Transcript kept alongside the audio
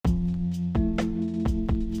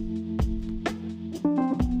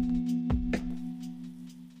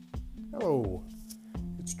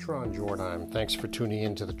Tron Jordheim. Thanks for tuning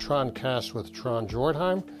in to the Troncast with Tron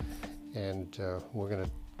Jordheim. And we're going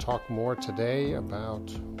to talk more today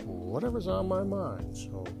about whatever's on my mind.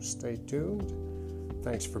 So stay tuned.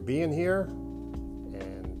 Thanks for being here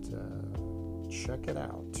and check it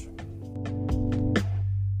out.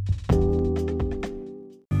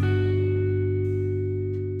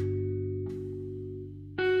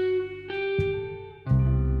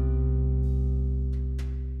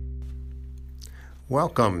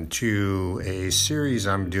 Welcome to a series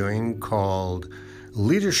I'm doing called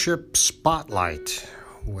Leadership Spotlight,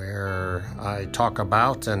 where I talk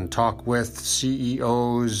about and talk with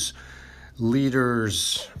CEOs,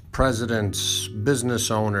 leaders, presidents, business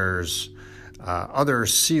owners, other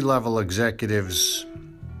C-level executives,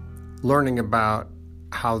 learning about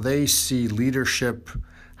how they see leadership,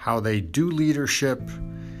 how they do leadership,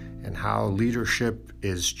 and how leadership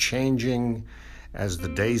is changing as the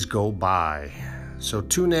days go by. So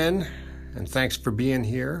tune in, and thanks for being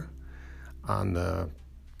here on the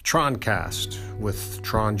Troncast with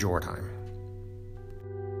Tron Jordheim.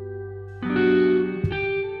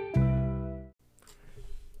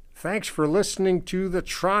 Thanks for listening to the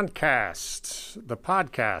Troncast, the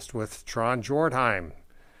podcast with Tron Jordheim.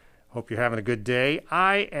 Hope you're having a good day.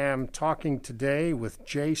 I am talking today with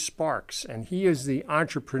Jay Sparks, and he is the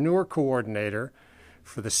Entrepreneur Coordinator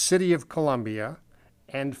for the City of Columbia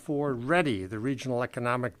and for READI, the Regional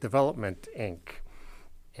Economic Development, Inc.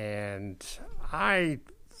 And I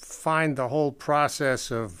find the whole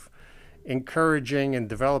process of encouraging and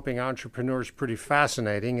developing entrepreneurs pretty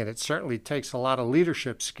fascinating, and it certainly takes a lot of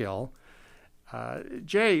leadership skill.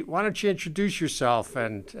 Jay, why don't you introduce yourself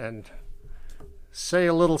and say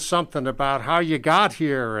a little something about how you got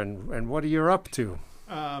here and what are you up to?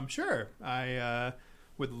 Sure. I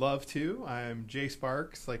would love to. I'm Jay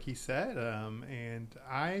Sparks, like he said, and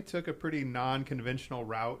I took a pretty non-conventional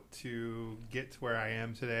route to get to where I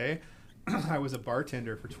am today. I was a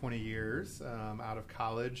bartender for 20 years out of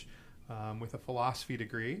college with a philosophy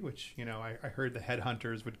degree, which, you know, I heard the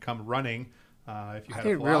headhunters would come running if you had a philosophy degree. I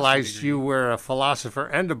didn't realize you were a philosopher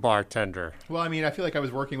and a bartender. Well, I mean, I feel like I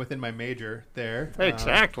was working within my major there.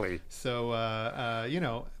 Exactly. You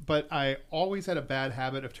know, but I always had a bad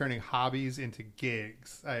habit of turning hobbies into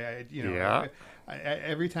gigs.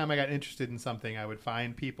 Every time I got interested in something, I would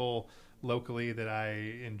find people locally that I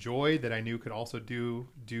enjoyed, that I knew could also do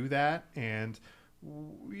that. And,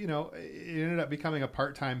 you know, it ended up becoming a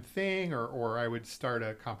part-time thing, or I would start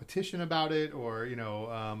a competition about it, or, you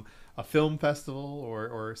know, a film festival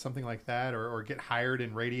or something like that, or get hired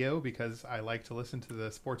in radio because I like to listen to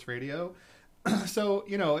the sports radio. So,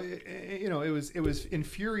 it was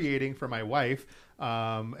infuriating for my wife.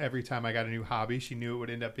 Every time I got a new hobby, she knew it would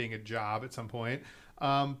end up being a job at some point.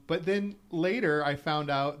 But then later I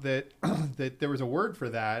found out that that there was a word for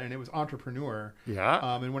that, and it was entrepreneur.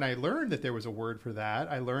 Yeah. And when I learned that there was a word for that,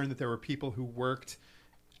 I learned that there were people who worked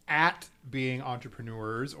at being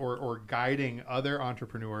entrepreneurs or guiding other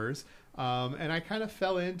entrepreneurs. And I kind of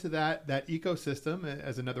fell into that ecosystem,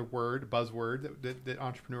 as another buzzword that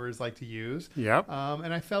entrepreneurs like to use. Yep.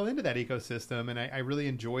 And I fell into that ecosystem, and I really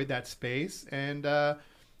enjoyed that space, and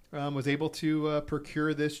was able to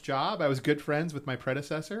procure this job. I was good friends with my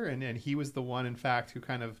predecessor, and he was the one, in fact, who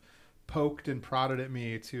kind of poked and prodded at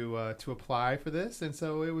me to apply for this. And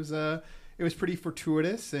so it was pretty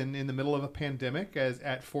fortuitous, and in the middle of a pandemic,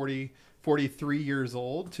 at 43 years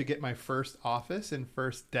old, to get my first office and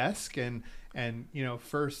first desk and you know,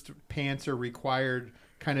 first pants are required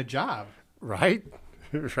kind of job. Right.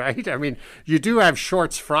 Right. I mean, you do have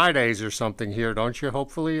Shorts Fridays or something here, don't you?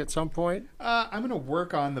 Hopefully at some point. I'm going to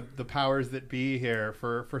work on the powers that be here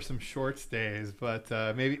for some shorts days, but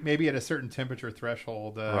maybe at a certain temperature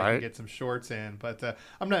threshold, I can get some shorts in. But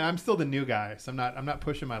I'm still the new guy, so I'm not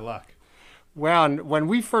pushing my luck. Well, and when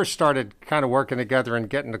we first started kind of working together and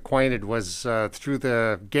getting acquainted was through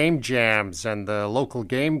the game jams and the local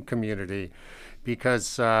game community,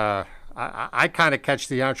 because I kind of catch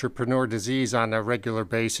the entrepreneur disease on a regular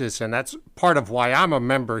basis, and that's part of why I'm a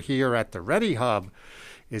member here at the READI Hub.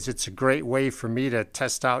 Is it's a great way for me to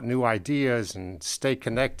test out new ideas and stay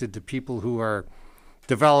connected to people who are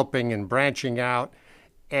developing and branching out.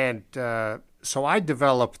 And so I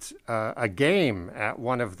developed a game at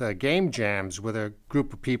one of the game jams with a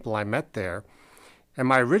group of people I met there. And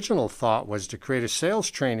my original thought was to create a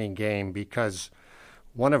sales training game, because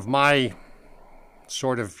one of my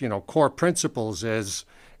sort of, core principles is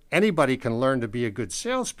anybody can learn to be a good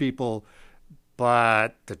salespeople,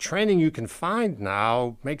 but the training you can find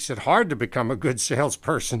now makes it hard to become a good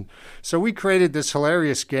salesperson. So we created this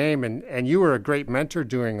hilarious game, and you were a great mentor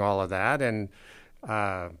doing all of that. And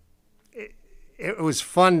it was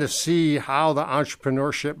fun to see how the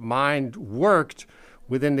entrepreneurship mind worked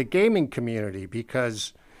within the gaming community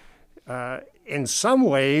because in some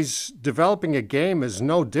ways, developing a game is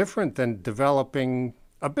no different than developing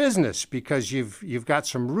a business because you've got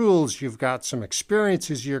some rules, you've got some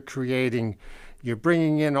experiences you're creating, you're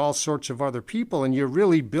bringing in all sorts of other people, and you're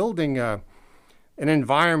really building an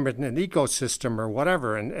environment, an ecosystem, or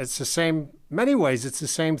whatever. And it's the same. Many ways, it's the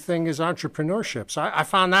same thing as entrepreneurship. So I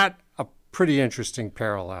found that a pretty interesting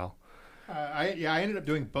parallel. I ended up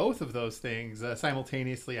doing both of those things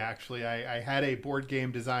simultaneously. Actually, I had a board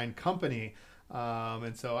game design company,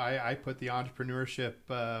 and so I put the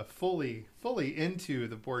entrepreneurship fully into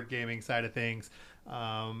the board gaming side of things,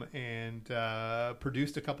 and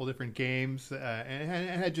produced a couple different games, and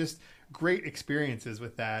had just great experiences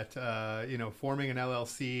with that. Forming an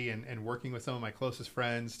LLC and working with some of my closest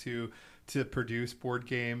friends to produce board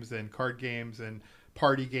games and card games and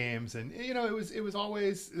party games, and it was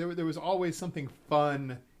always there was always something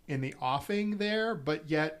fun in the offing there, but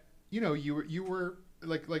yet you were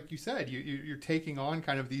like you said you're taking on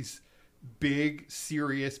kind of these big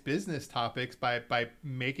serious business topics by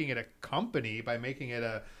making it a company, by making it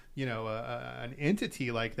an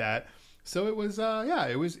entity like that. So it was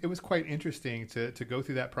it was quite interesting to go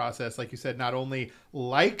through that process, like you said, not only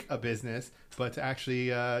like a business but to actually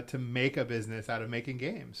to make a business out of making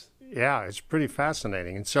games. Yeah, it's pretty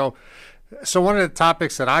fascinating. And so one of the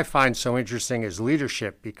topics that I find so interesting is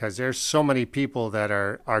leadership, because there's so many people that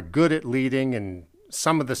are good at leading, and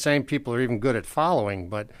some of the same people are even good at following.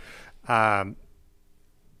 But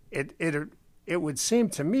it would seem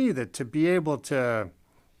to me that to be able to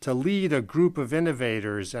lead a group of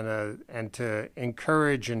innovators and to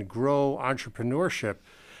encourage and grow entrepreneurship,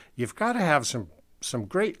 you've got to have some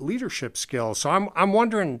great leadership skills. So I'm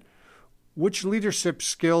wondering which leadership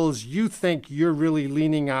skills you think you're really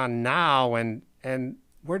leaning on now, and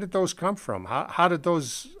where did those come from? How did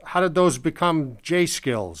those become J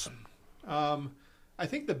skills? I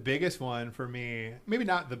think the biggest one for me, maybe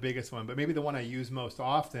not the biggest one, but maybe the one I use most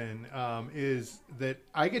often, is that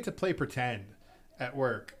I get to play pretend at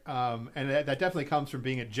work. And that definitely comes from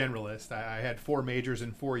being a generalist. I had 4 majors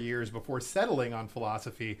in 4 years before settling on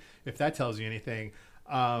philosophy, if that tells you anything.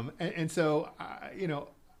 So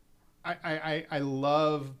I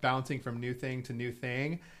love bouncing from new thing to new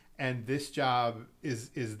thing, and this job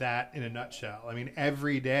is that in a nutshell. I mean,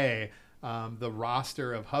 every day, the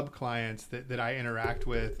roster of hub clients that I interact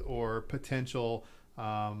with, or potential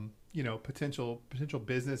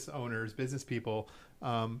business owners, business people,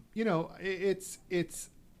 it's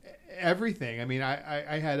everything. I mean,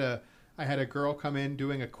 I had a girl come in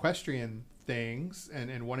doing equestrian things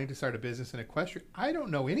and wanting to start a business in equestrian. I don't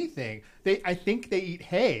know anything. I think they eat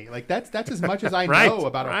hay. Like that's as much as I know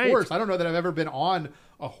about a horse. I don't know that I've ever been on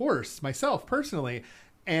a horse myself personally.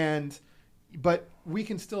 But I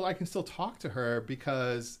can still talk to her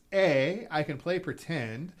because I can play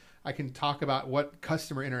pretend. I can talk about what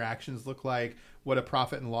customer interactions look like, what a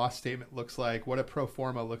profit and loss statement looks like, what a pro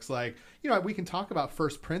forma looks like. We can talk about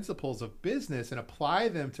first principles of business and apply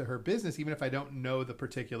them to her business, even if I don't know the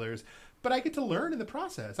particulars. But I get to learn in the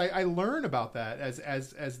process. I learn about that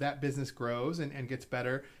as that business grows and gets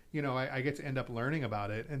better. I get to end up learning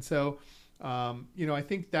about it. And so, I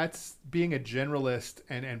think that's being a generalist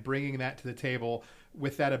and bringing that to the table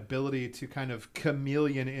with that ability to kind of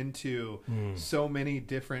chameleon into so many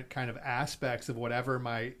different kind of aspects of whatever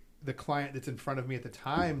the client that's in front of me at the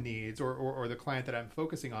time needs, or the client that I'm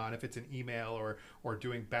focusing on, if it's an email or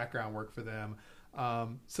doing background work for them.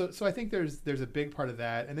 So I think there's a big part of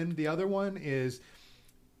that. And then the other one is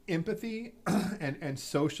empathy and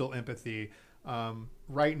social empathy.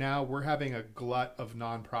 Right now we're having a glut of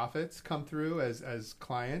nonprofits come through as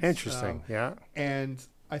clients. Interesting. Yeah. And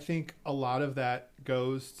I think a lot of that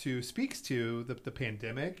speaks to the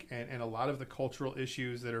pandemic and a lot of the cultural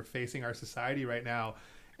issues that are facing our society right now.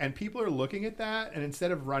 And people are looking at that, and instead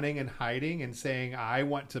of running and hiding and saying, I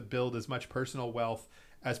want to build as much personal wealth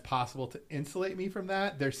as possible to insulate me from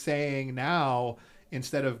that, they're saying now,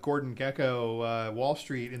 instead of Gordon Gekko, Wall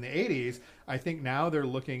Street in the 80s, I think now they're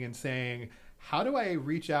looking and saying, how do I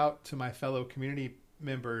reach out to my fellow community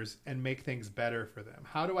members and make things better for them?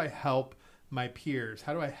 How do I help my peers?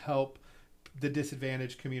 How do I help the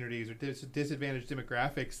disadvantaged communities or disadvantaged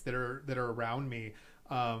demographics that are around me?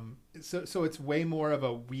 So it's way more of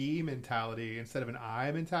a we mentality instead of an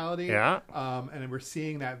I mentality. Yeah. And we're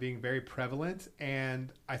seeing that being very prevalent.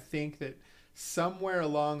 And I think that somewhere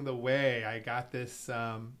along the way, I got this,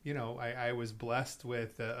 I was blessed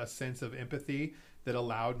with a sense of empathy that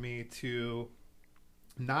allowed me to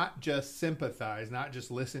not just sympathize, not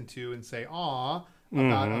just listen to and say, aw,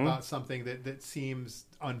 about something that seems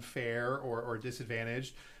unfair or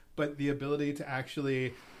disadvantaged, but the ability to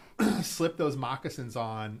actually slip those moccasins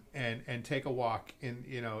on and take a walk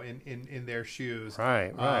in their shoes,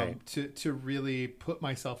 right. To really put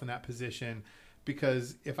myself in that position,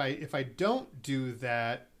 because if I don't do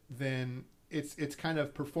that, then it's kind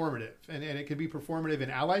of performative, and it can be performative in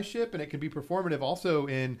allyship, and it can be performative also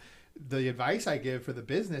in the advice I give for the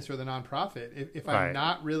business or the nonprofit. If I'm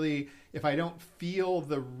not really, if I don't feel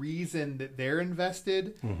the reason that they're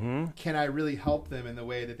invested, can I really help them in the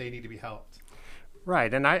way that they need to be helped?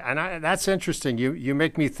 Right, and I that's interesting. You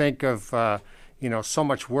make me think of so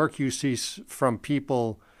much work you see from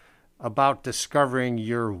people about discovering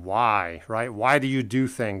your why. Right? Why do you do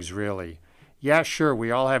things really? Yeah, sure.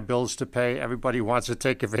 We all have bills to pay. Everybody wants to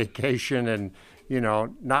take a vacation and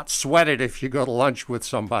not sweat it if you go to lunch with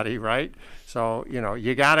somebody, right? So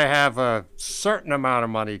you got to have a certain amount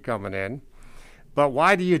of money coming in. But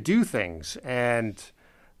why do you do things? And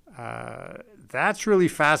that's really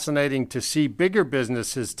fascinating to see bigger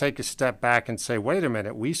businesses take a step back and say, wait a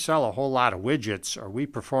minute, we sell a whole lot of widgets or we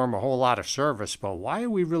perform a whole lot of service, but why are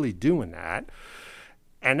we really doing that?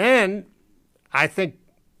 And then I think,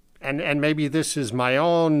 and maybe this is my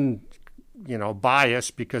own,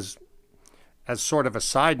 bias, because as sort of a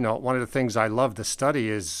side note, one of the things I love to study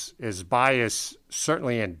is bias,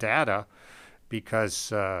 certainly in data,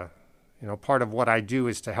 because, part of what I do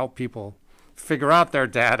is to help people figure out their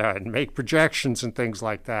data and make projections and things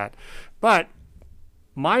like that. But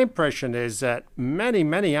my impression is that many,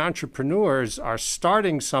 many entrepreneurs are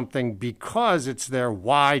starting something because it's their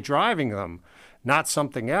why driving them, not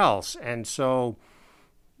something else. And so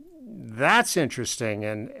that's interesting.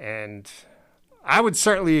 And I would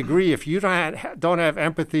certainly agree, if you don't have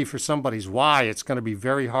empathy for somebody's why, it's going to be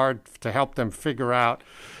very hard to help them figure out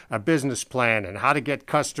a business plan and how to get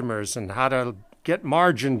customers and how to get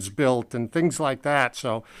margins built and things like that.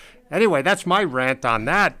 So anyway, that's my rant on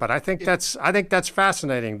that, but I think that's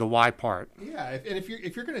fascinating, the why part. Yeah, and if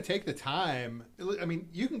you're going to take the time, I mean,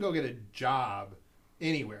 you can go get a job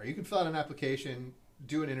anywhere. You can fill out an application,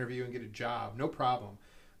 do an interview, and get a job, no problem.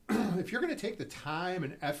 If you're going to take the time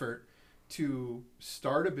and effort to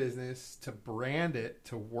start a business, to brand it,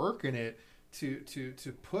 to work in it, to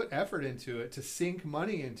put effort into it, to sink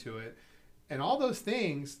money into it, and all those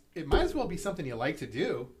things, it might as well be something you like to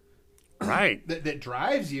do, right? that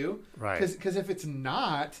drives you, right? Because if it's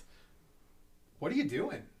not, what are you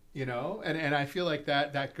doing? And I feel like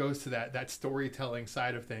that goes to that storytelling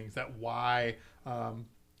side of things. That why.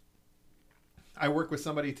 I work with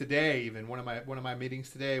somebody today. Even one of my meetings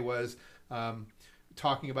today was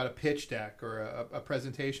talking about a pitch deck or a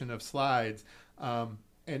presentation of slides,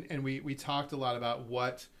 and we talked a lot about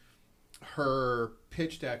what her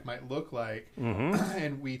pitch deck might look like,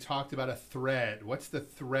 and we talked about a thread. What's the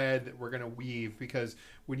thread that we're going to weave? Because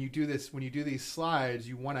when you do these slides,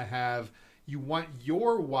 you want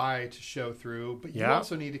your why to show through, but you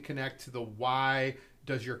also need to connect to the why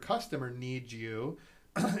does your customer need you.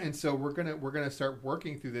 And so we're gonna start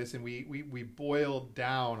working through this, and we boiled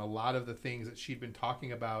down a lot of the things that she'd been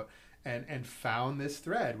talking about, and found this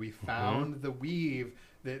thread. We found the weave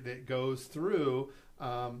that goes through,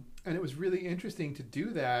 and it was really interesting to do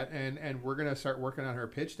that. And we're gonna start working on her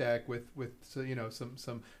pitch deck with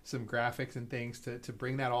some graphics and things to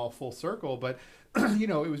bring that all full circle. But it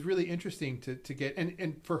was really interesting to get,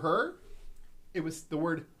 and for her, it was the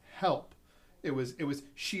word help. It was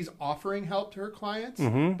she's offering help to her clients,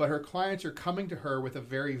 but her clients are coming to her with a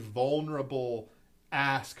very vulnerable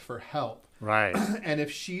ask for help. Right. And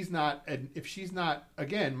if she's not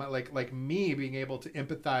again, like me being able to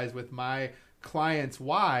empathize with my clients'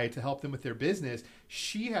 why to help them with their business,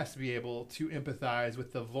 she has to be able to empathize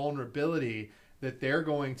with the vulnerability that they're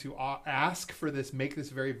going to ask for this, make this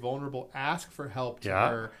very vulnerable ask for help to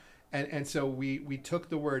her. And so we took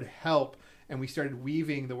the word help, and we started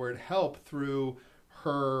weaving the word help through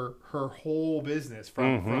her whole business,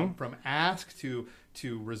 from ask to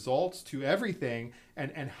results to everything,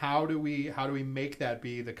 and how do we make that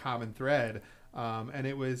be the common thread? And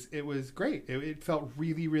it was great. It felt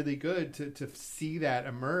really, really good to see that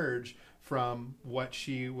emerge from what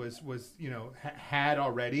she was had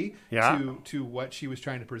already to what she was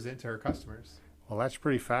trying to present to her customers. Well, that's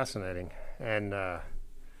pretty fascinating, and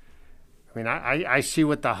I see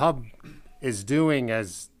what the hub is doing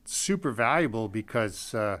as super valuable,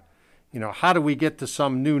 because how do we get to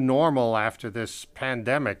some new normal after this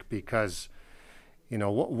pandemic? Because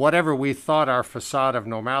whatever we thought our facade of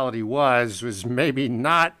normality was maybe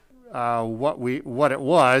not what it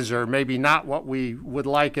was, or maybe not what we would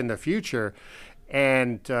like in the future.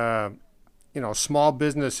 And small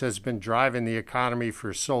business has been driving the economy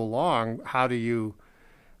for so long. How do you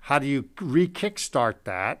re-kickstart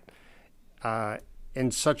that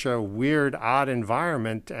in such a weird, odd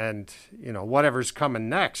environment? And whatever's coming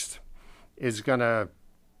next is going to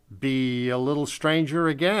be a little stranger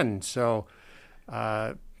again. So,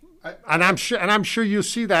 and I'm sure you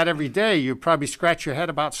see that every day. You probably scratch your head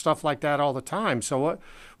about stuff like that all the time. So,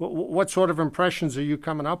 what sort of impressions are you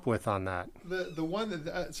coming up with on that? The one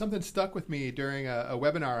that something stuck with me during a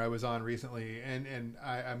webinar I was on recently, and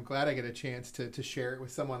I'm glad I get a chance to share it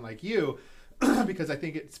with someone like you, because I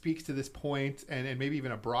think it speaks to this point and maybe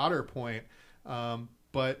even a broader point.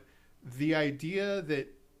 But the idea that,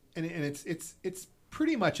 and it's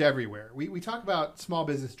pretty much everywhere. We talk about small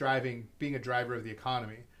business being a driver of the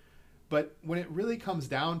economy, but when it really comes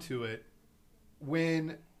down to it,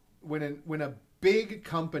 when a big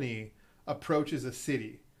company approaches a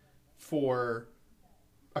city for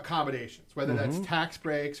accommodations, whether that's tax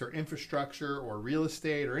breaks or infrastructure or real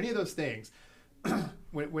estate or any of those things,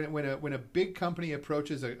 when a big company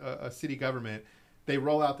approaches a city government, they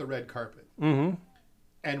roll out the red carpet. Mm-hmm.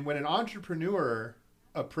 And when an entrepreneur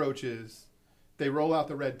approaches, they roll out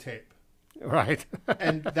the red tape. Right.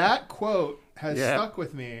 And that quote has stuck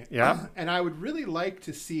with me. Yeah. And I would really like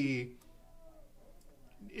to see,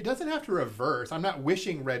 it doesn't have to reverse. I'm not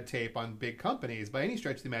wishing red tape on big companies by any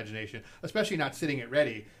stretch of the imagination, especially not sitting at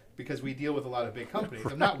Ready, because we deal with a lot of big companies.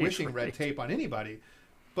 I'm not wishing red tape on anybody.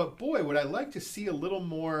 But boy, would I like to see a little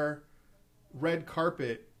more red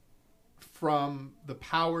carpet from the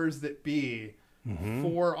powers that be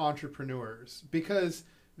for entrepreneurs, because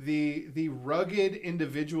the rugged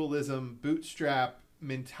individualism bootstrap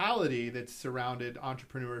mentality that's surrounded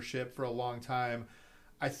entrepreneurship for a long time,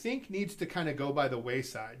 I think needs to kind of go by the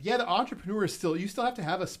wayside. Yeah, the entrepreneur is you still have to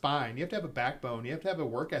have a spine. You have to have a backbone. You have to have a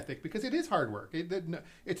work ethic, because it is hard work.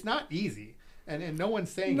 It's not easy. And no one's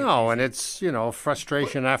saying no, and it's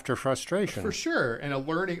frustration after frustration for sure, and a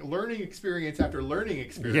learning experience after learning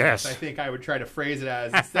experience. Yes. I think I would try to phrase it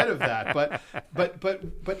as instead of that.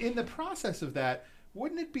 But in the process of that,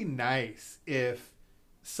 wouldn't it be nice if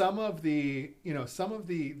some of the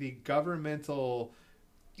governmental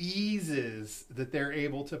eases that they're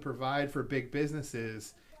able to provide for big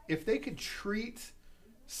businesses, if they could treat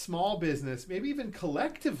small business, maybe even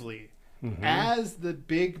collectively, as the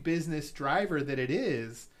big business driver that it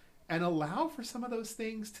is, and allow for some of those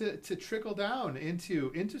things to trickle down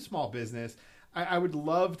into small business. I would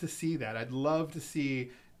love to see that. I'd love to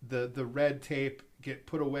see the red tape get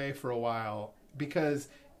put away for a while, because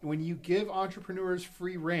when you give entrepreneurs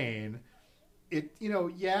free rein,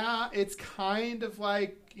 it's kind of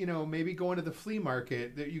like, maybe going to the flea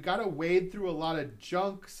market, that you got to wade through a lot of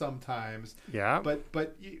junk sometimes. Yeah.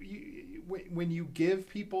 But when you give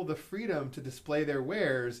people the freedom to display their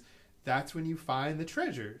wares, that's when you find the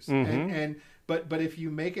treasures. But if you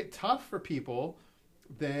make it tough for people,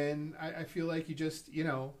 then I feel like you just,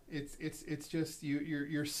 it's just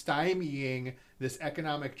you're stymieing this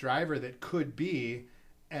economic driver that could be.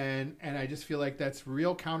 And I just feel like that's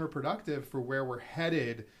real counterproductive for where we're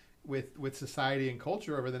headed with society and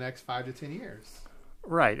culture over the next 5 to 10 years.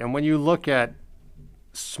 Right. And when you look at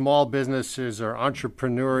small businesses or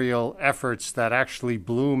entrepreneurial efforts that actually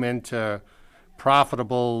bloom into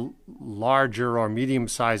profitable, larger or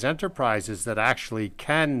medium-sized enterprises that actually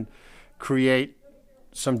can create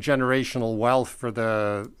some generational wealth for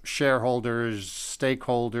the shareholders,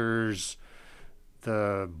 stakeholders,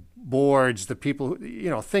 the boards, the people,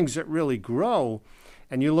 things that really grow,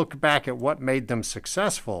 and you look back at what made them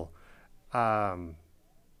successful, it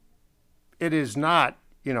is not,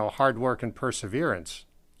 hard work and perseverance.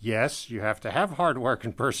 Yes, you have to have hard work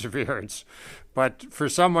and perseverance, but for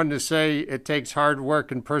someone to say it takes hard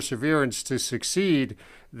work and perseverance to succeed,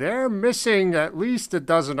 they're missing at least a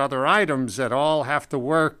dozen other items that all have to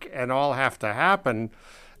work and all have to happen,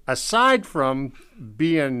 aside from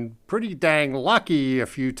being pretty dang lucky a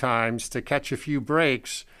few times to catch a few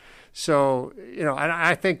breaks. So, and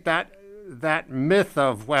I think that myth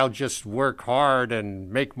of, well, just work hard and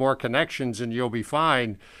make more connections and you'll be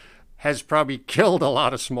fine, has probably killed a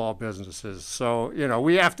lot of small businesses. So,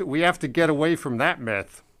 we have to get away from that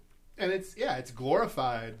myth. And it's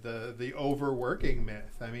glorified, the overworking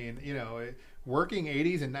myth. I mean, working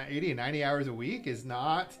 80 and 90 hours a week is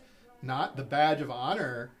not the badge of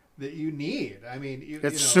honor that you need. I mean,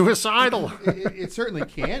 it's suicidal. It certainly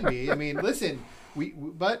can be. I mean, listen,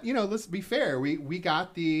 but let's be fair. We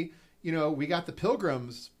got the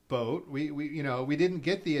Pilgrims boat. We didn't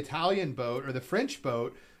get the Italian boat or the French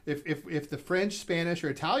boat. if the French, Spanish, or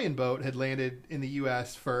Italian boat had landed in the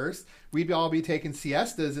U.S. first, we'd all be taking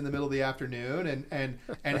siestas in the middle of the afternoon and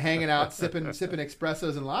hanging out, sipping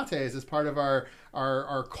espressos and lattes as part of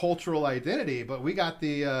our cultural identity. But we got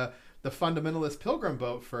the fundamentalist pilgrim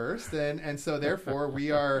boat first, and so therefore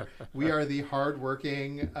we are the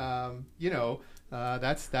hardworking,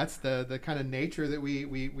 that's the kind of nature that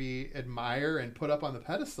we admire and put up on the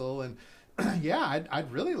pedestal. And yeah,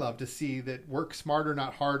 I'd really love to see that work smarter,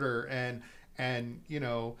 not harder, and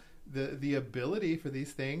the ability for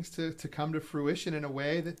these things to come to fruition in a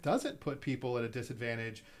way that doesn't put people at a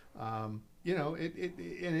disadvantage. And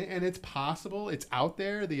it's possible. It's out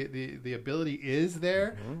there. The ability is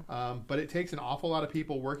there, but it takes an awful lot of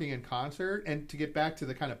people working in concert. And to get back to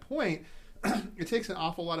the kind of point, it takes an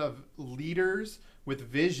awful lot of leaders with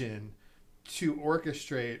vision to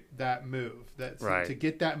orchestrate that move. Right. To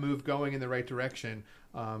get that move going in the right direction.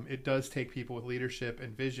 It does take people with leadership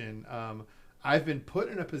and vision. I've been put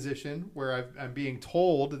in a position where I'm being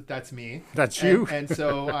told that that's me. That's you. And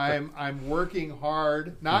so I'm working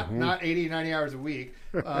hard, not 80, 90 hours a week,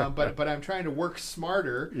 but I'm trying to work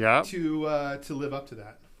smarter to live up to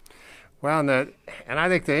that. Well, and I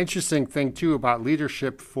think the interesting thing too about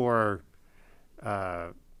leadership for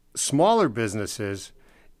smaller businesses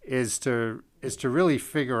is to really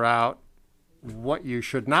figure out what you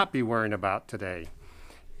should not be worrying about today.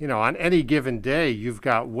 On any given day, you've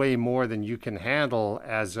got way more than you can handle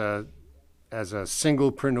as a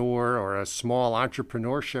singlepreneur or a small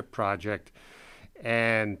entrepreneurship project.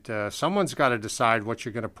 And someone's got to decide what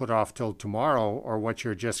you're going to put off till tomorrow or what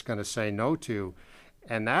you're just going to say no to.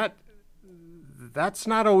 And that's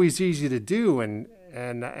not always easy to do.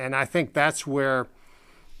 And I think that's where,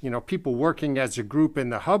 people working as a group in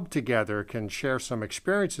the hub together can share some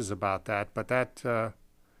experiences about that. But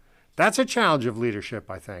that's a challenge of leadership,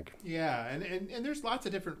 I think. Yeah, and there's lots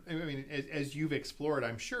of different, as you've explored,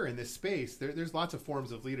 I'm sure, in this space, there's lots of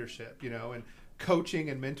forms of leadership, and coaching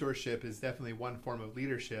and mentorship is definitely one form of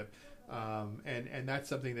leadership. And that's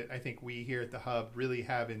something that I think we here at the Hub really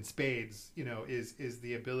have in spades, is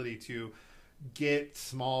the ability to get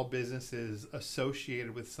small businesses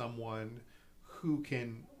associated with someone who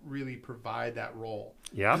can really provide that role,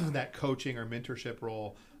 that coaching or mentorship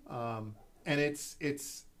role. And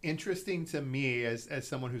it's interesting to me as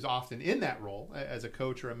someone who's often in that role as a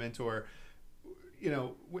coach or a mentor,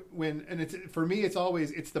 for me,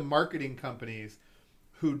 it's the marketing companies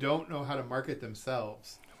who don't know how to market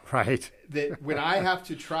themselves. Right. That when I have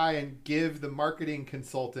to try and give the marketing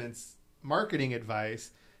consultants marketing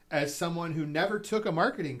advice as someone who never took a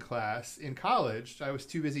marketing class in college, I was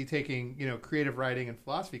too busy taking, creative writing and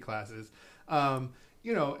philosophy classes.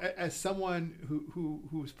 As someone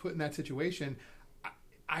who's put in that situation,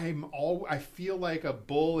 I feel like a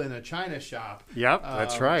bull in a china shop. Yep,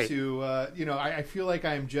 that's right. I feel like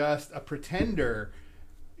I'm just a pretender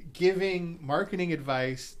giving marketing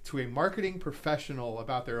advice to a marketing professional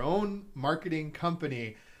about their own marketing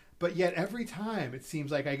company. But yet every time it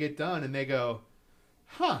seems like I get done and they go,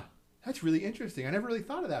 that's really interesting. I never really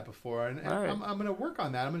thought of that before. And right. I'm going to work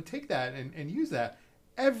on that. I'm going to take that and use that.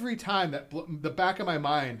 Every time the back of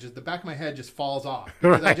my head just falls off.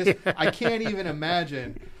 Because right. I can't even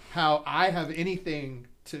imagine how I have anything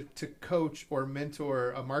to coach or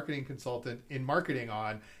mentor a marketing consultant in marketing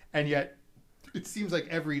on. And yet it seems like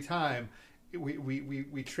every time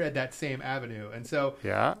we tread that same avenue. And so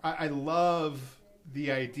I love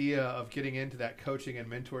the idea of getting into that coaching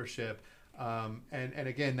and mentorship. And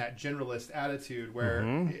again, that generalist attitude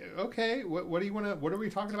where, okay, what do you want to, what are we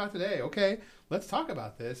talking about today? Okay, let's talk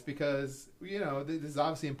about this because, this is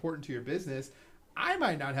obviously important to your business. I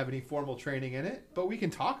might not have any formal training in it, but we can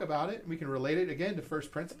talk about it. We can relate it again to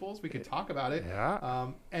first principles. We can talk about it.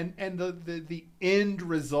 Yeah. And the end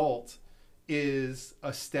result is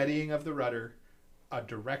a steadying of the rudder, a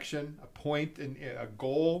direction, a point, and a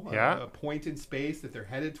goal, a point in space that they're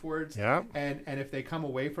headed towards. Yeah. And if they come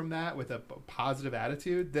away from that with a positive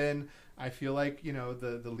attitude, then I feel like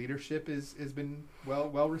the leadership has been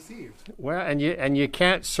well received. Well, and you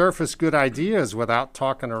can't surface good ideas without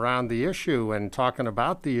talking around the issue and talking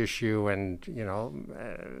about the issue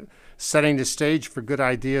and setting the stage for good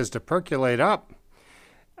ideas to percolate up.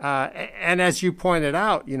 And as you pointed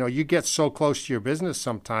out, you get so close to your business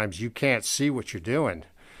sometimes you can't see what you're doing,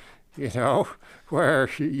 where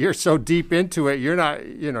you're so deep into it, you're not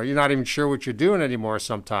even sure what you're doing anymore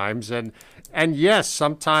sometimes. And yes,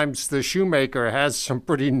 sometimes the shoemaker has some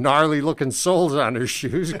pretty gnarly looking soles on his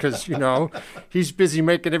shoes because, he's busy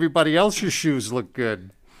making everybody else's shoes look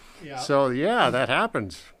good. Yeah. So, that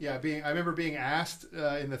happens. Yeah, I remember being asked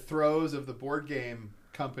in the throes of the board game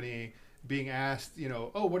company being asked,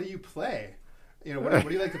 oh, what do you play? What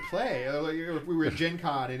do you like to play? We were at Gen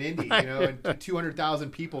Con in Indy, and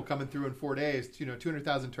 200,000 people coming through in 4 days,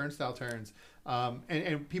 200,000 turnstile turns.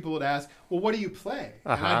 And people would ask, well, what do you play?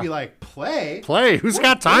 And I'd be like, play? Play? Who's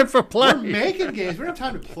got time for play? We're making games. We don't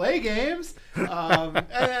have time to play games. And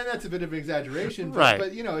that's a bit of an exaggeration. Right.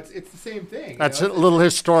 But it's the same thing. That's a little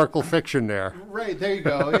historical fiction there. Right. There you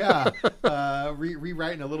go. Yeah.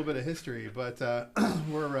 Rewriting a little bit of history. But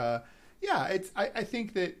I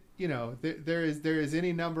think that, there is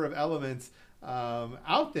any number of elements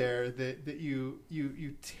out there that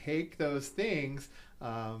you take those things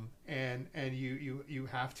and you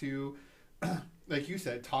have to, like you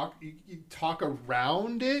said, you talk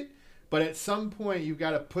around it, but at some point you've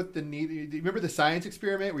got to put the needle. Remember the science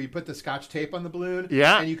experiment where you put the Scotch tape on the balloon?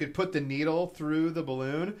 Yeah. And you could put the needle through the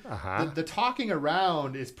balloon? The talking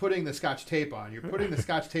around is putting the Scotch tape on. You're putting the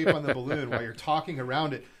Scotch tape on the balloon while you're talking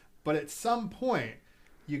around it. But at some point,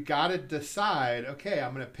 you got to decide, okay,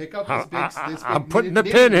 I'm going to pick up this big I'm putting the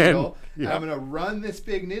pin needle, in. and I'm going to run this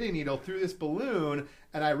big knitting needle through this balloon,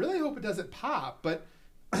 and I really hope it doesn't pop. But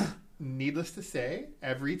needless to say,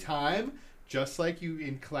 every time, just like you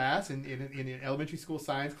in class, in an elementary school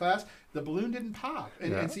science class, the balloon didn't pop.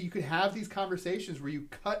 And so you could have these conversations where you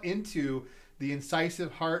cut into the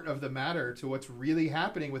incisive heart of the matter to what's really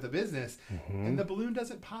happening with a business, and the balloon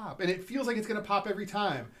doesn't pop. And it feels like it's going to pop every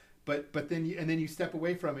time. But then you step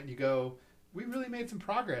away from it and you go, we really made some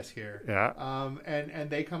progress here. Yeah. And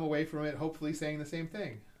they come away from it hopefully saying the same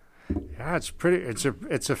thing. Yeah,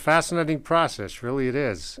 it's a fascinating process, really it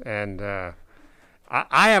is. And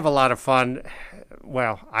I have a lot of fun.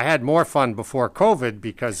 Well, I had more fun before COVID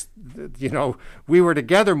because we were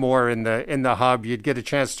together more in the hub. You'd get a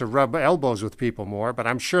chance to rub elbows with people more, but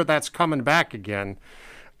I'm sure that's coming back again.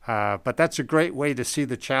 But that's a great way to see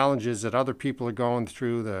the challenges that other people are going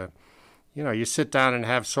through. You sit down and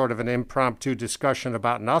have sort of an impromptu discussion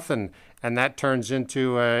about nothing, and that turns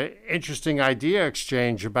into an interesting idea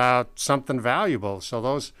exchange about something valuable.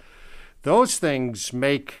 So those things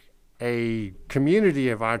make a community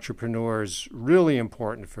of entrepreneurs really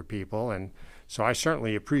important for people, and so I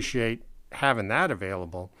certainly appreciate having that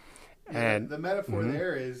available. And the metaphor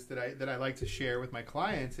there is that I like to share with my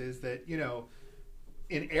clients is that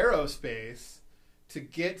in aerospace, to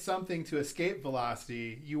get something to escape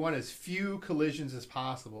velocity, you want as few collisions as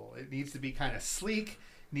possible. It needs to be kind of sleek.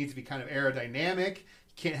 It needs to be kind of aerodynamic.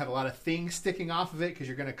 You can't have a lot of things sticking off of it because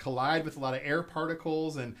you're going to collide with a lot of air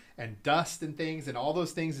particles and dust and things. And all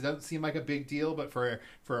those things, it doesn't seem like a big deal, but for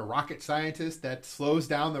a rocket scientist, that slows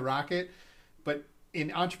down the rocket. But in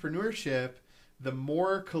entrepreneurship, the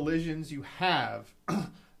more collisions you have,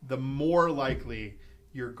 the more likely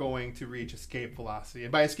you're going to reach escape velocity.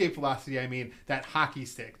 And by escape velocity, I mean that hockey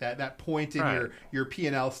stick, that point in your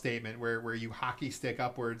P&L statement where you hockey stick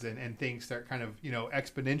upwards and things start kind of,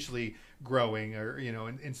 exponentially growing or,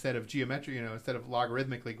 instead of geometry, instead of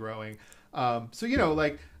logarithmically growing. But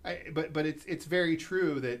it's very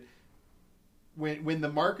true that when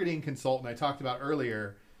the marketing consultant I talked about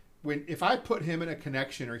earlier, if I put him in a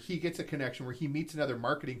connection or he gets a connection where he meets another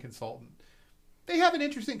marketing consultant, they have an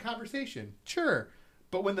interesting conversation. Sure.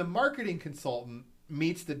 But when the marketing consultant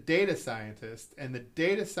meets the data scientist and the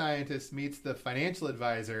data scientist meets the financial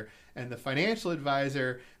advisor and the financial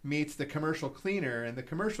advisor meets the commercial cleaner and the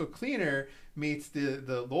commercial cleaner meets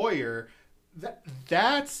the lawyer,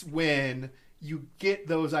 that's when you get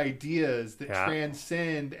those ideas that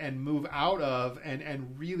transcend and move out of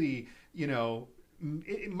and really,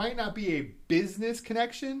 it might not be a business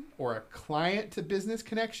connection or a client to business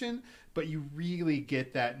connection, but you really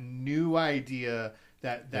get that new idea,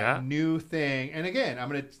 that new thing. And again, I'm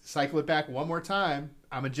going to cycle it back one more time.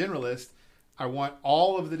 I'm a generalist. I want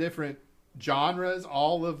all of the different genres,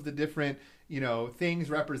 all of the different, things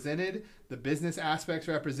represented, the business aspects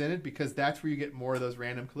represented, because that's where you get more of those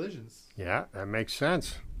random collisions. Yeah, that makes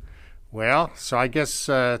sense. Well, so I guess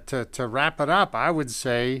to wrap it up, I would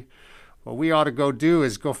say what we ought to go do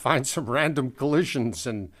is go find some random collisions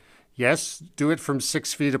and yes, do it from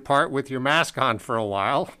 6 feet apart with your mask on for a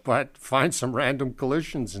while, but find some random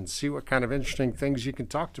collisions and see what kind of interesting things you can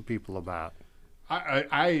talk to people about.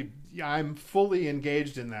 I'm fully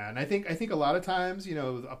engaged in that. And I think a lot of times,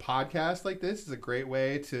 a podcast like this is a great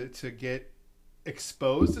way to get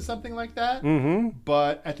exposed to something like that. Mm-hmm.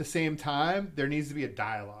 But at the same time, there needs to be a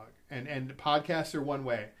dialogue. And podcasts are one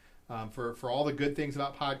way. For all the good things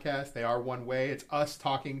about podcasts. They are one way. It's us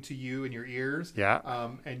talking to you in your ears. Yeah.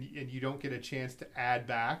 And you don't get a chance to add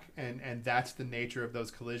back. And that's the nature of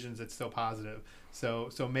those collisions. It's so positive. So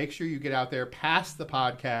make sure you get out there, pass the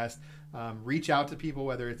podcast, reach out to people,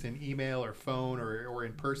 whether it's in email or phone or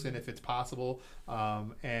in person if it's possible.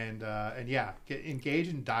 And engage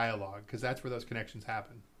in dialogue, because that's where those connections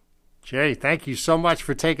happen. Jay, thank you so much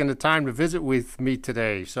for taking the time to visit with me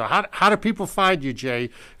today. So how do people find you, Jay,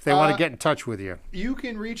 if they want to get in touch with you? You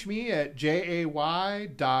can reach me at jay.sparks,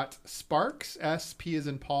 S-P as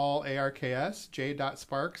in Paul, A-R-K-S,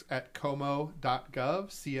 j.sparks at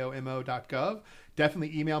como.gov, C-O-M-O.gov.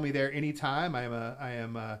 Definitely email me there anytime. I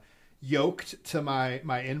am yoked to my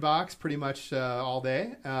inbox pretty much all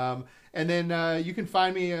day. And then you can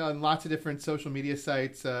find me on lots of different social media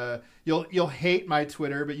sites. You'll hate my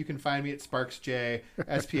Twitter, but you can find me at SparksJ,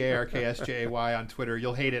 SparksJay on Twitter.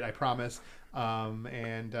 You'll hate it, I promise.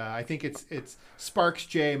 I think it's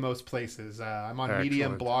SparksJ most places. I'm on Excellent.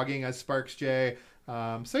 Medium blogging as SparksJ.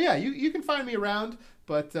 So yeah, you can find me around,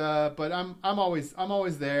 but I'm always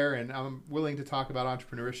there, and I'm willing to talk about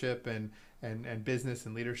entrepreneurship and business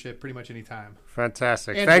and leadership pretty much any time.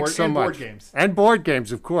 Fantastic. And thanks so much. Board games. And board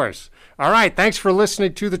games, of course. All right. Thanks for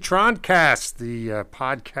listening to the Troncast, the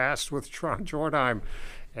podcast with Tron Jordheim.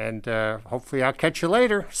 And hopefully I'll catch you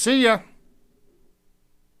later. See ya.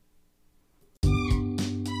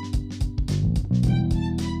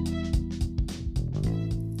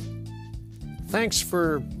 Thanks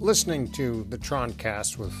for listening to the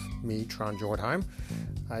Troncast with me, Tron Jordheim.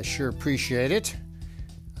 I sure appreciate it.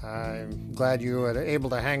 I'm glad you were able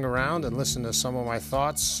to hang around and listen to some of my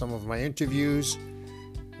thoughts, some of my interviews,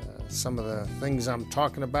 some of the things I'm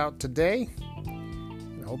talking about today.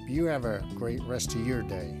 And I hope you have a great rest of your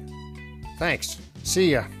day. Thanks.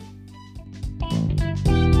 See ya.